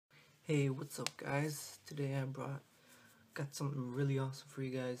Hey, what's up, guys? Today I got something really awesome for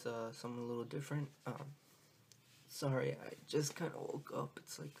you guys. Something a little different. Sorry, I just kind of woke up.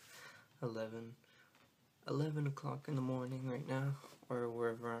 It's like 11 o'clock in the morning right now, or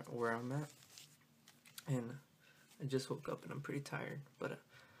where I'm at, and I just woke up and I'm pretty tired. But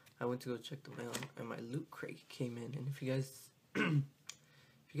I went to go check the mail, and my Loot Crate came in. And if you guys, if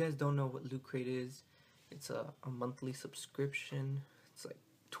you guys don't know what Loot Crate is, it's a monthly subscription. It's like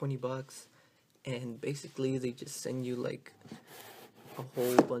 $20. And basically they just send you like a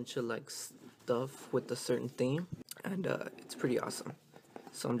whole bunch of like stuff with a certain theme, and it's pretty awesome.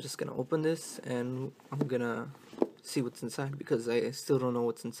 So I'm just gonna open this and I'm gonna see what's inside, because I still don't know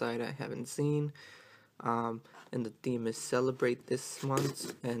what's inside. I haven't seen. And the theme is Celebrate this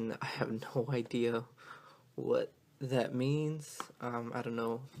month, and I have no idea what that means. I don't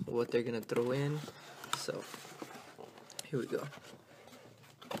know what they're gonna throw in, so here we go.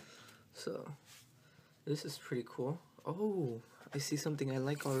 So this is pretty cool. Oh, I see something I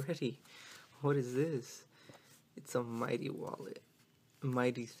like already. What is this? It's a Mighty wallet.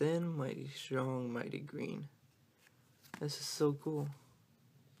 Mighty thin, mighty strong, mighty green. This is so cool.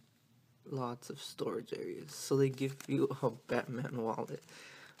 Lots of storage areas. So they give you a Batman wallet.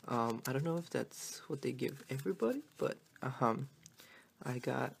 I don't know if that's what they give everybody, but I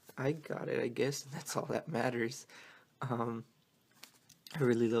got it, I guess, and that's all that matters. I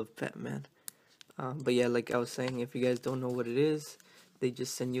really love Batman. But yeah, like I was saying, if you guys don't know what it is, they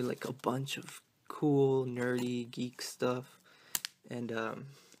just send you like a bunch of cool, nerdy, geek stuff. And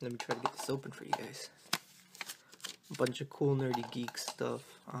let me try to get this open for you guys. A bunch of cool, nerdy, geek stuff.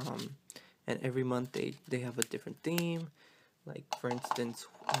 And every month they have a different theme. Like, for instance,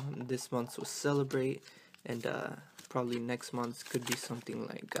 this month's was Celebrate, and probably next month's could be something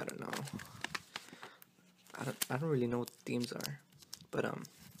like, I don't know. I don't really know what the themes are, but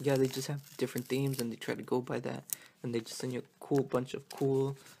yeah, they just have different themes and they try to go by that, and they just send you a cool bunch of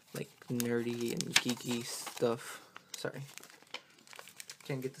cool, like, nerdy and geeky stuff. Sorry,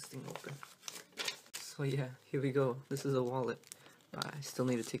 can't get this thing open. So yeah, here we go. This is a wallet. I still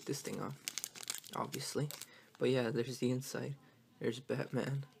need to take this thing off, obviously, but yeah, there's the inside. There's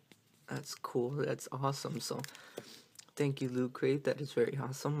Batman. That's cool. That's awesome. So thank you, Loot Crate. That is very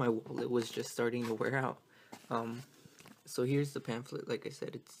awesome. My wallet was just starting to wear out. So here's the pamphlet. Like I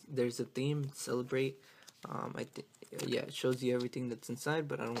said, there's a theme, Celebrate. Yeah, it shows you everything that's inside,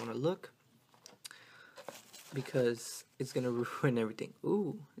 but I don't want to look because it's gonna ruin everything.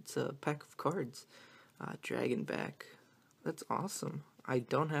 Ooh, it's a pack of cards. Dragon back. That's awesome. I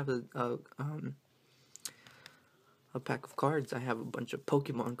don't have a pack of cards. I have a bunch of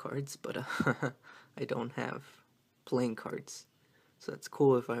Pokemon cards, but I don't have playing cards. So that's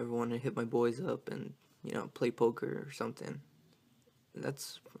cool if I ever want to hit my boys up and, you know, play poker or something.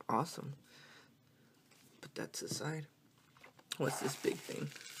 That's awesome. Put that to the side. What's this big thing?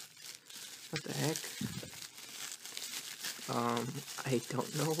 What the heck? I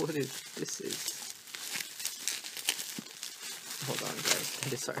don't know what this is. Hold on, guys.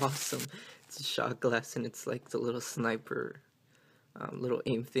 That is awesome. It's a shot glass, and it's like the little sniper, little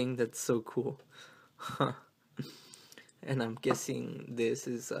aim thing. That's so cool. And I'm guessing this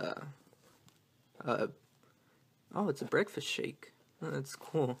is oh, it's a breakfast shake. Oh, that's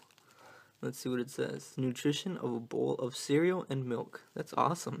cool. Let's see what it says. Nutrition of a bowl of cereal and milk. That's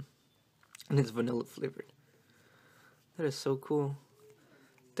awesome. And it's vanilla flavored. That is so cool.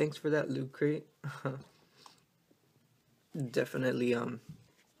 Thanks for that, Loot Crate. Definitely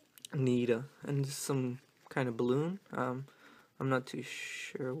need and some kind of balloon. I'm not too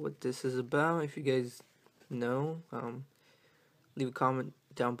sure what this is about. If you guys know, leave a comment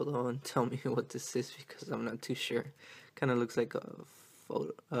down below and tell me what this is, because I'm not too sure. Kind of looks like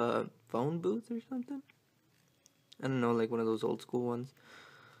a phone booth or something. I don't know, like one of those old school ones.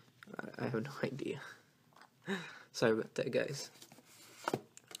 I have no idea. Sorry about that, guys.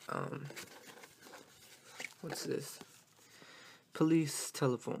 What's this? Police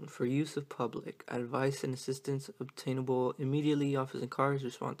telephone for use of public. Advice and assistance obtainable immediately. Officers and cars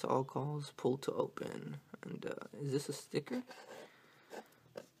respond to all calls. Pull to open. And is this a sticker?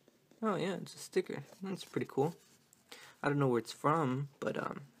 Oh yeah, it's a sticker. That's pretty cool. I don't know where it's from, but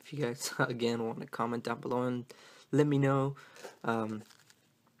if you guys again want to comment down below and let me know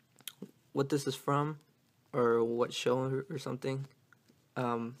what this is from or what show or something,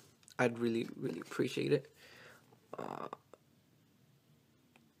 I'd really appreciate it.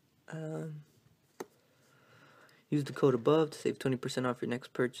 Use the code above to save 20% off your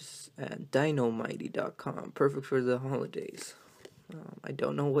next purchase at Dynamighty.com. Perfect for the holidays. I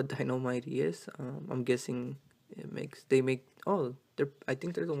don't know what Dynamighty is. I'm guessing They make, oh, I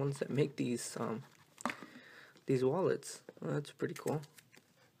think they're the ones that make these wallets. Oh, that's pretty cool.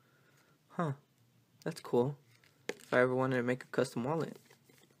 Huh, that's cool. If I ever wanted to make a custom wallet,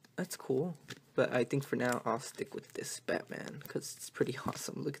 that's cool. But I think for now I'll stick with this Batman because it's pretty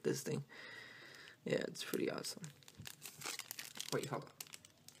awesome. Look at this thing. Yeah, it's pretty awesome. Wait, hold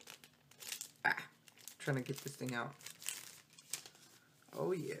on. Trying to get this thing out.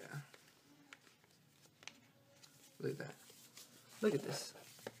 Oh yeah. Look at that. Look at this.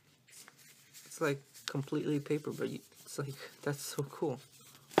 It's like completely paper, but it's like, that's so cool.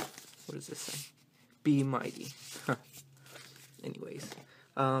 What does this say? Be mighty. Anyways,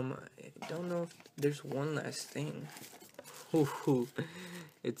 I don't know if there's one last thing. Ooh,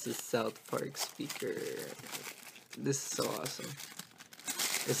 it's a South Park speaker. This is so awesome.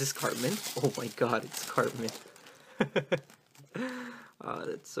 Is this Cartman? Oh my god, it's Cartman. Oh,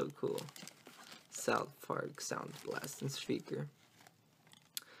 that's so cool. South Park sound blast and speaker.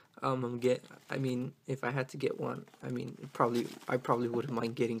 I mean, if I had to get one, I mean, I probably wouldn't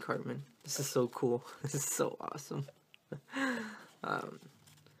mind getting Cartman. This is so cool. This is so awesome.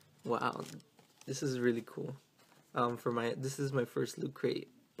 Wow, this is really cool. This is my first Loot Crate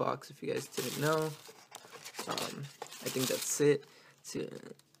box. If you guys didn't know, I think that's it. To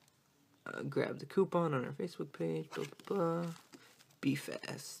grab the coupon on our Facebook page. Blah, blah, blah. Be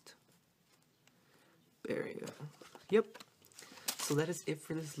fast. There you go. Yep. So that is it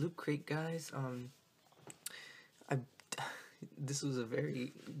for this Loot Crate, guys. This was a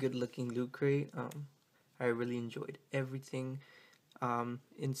very good looking Loot Crate. I really enjoyed everything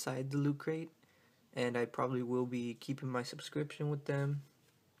inside the Loot Crate, and I probably will be keeping my subscription with them.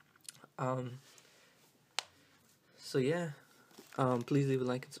 So yeah, please leave a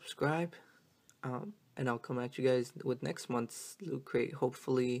like and subscribe, and I'll come at you guys with next month's Loot Crate,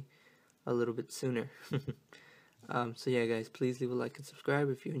 hopefully a little bit sooner. So yeah, guys, please leave a like and subscribe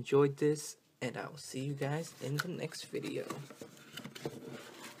if you enjoyed this, and I will see you guys in the next video.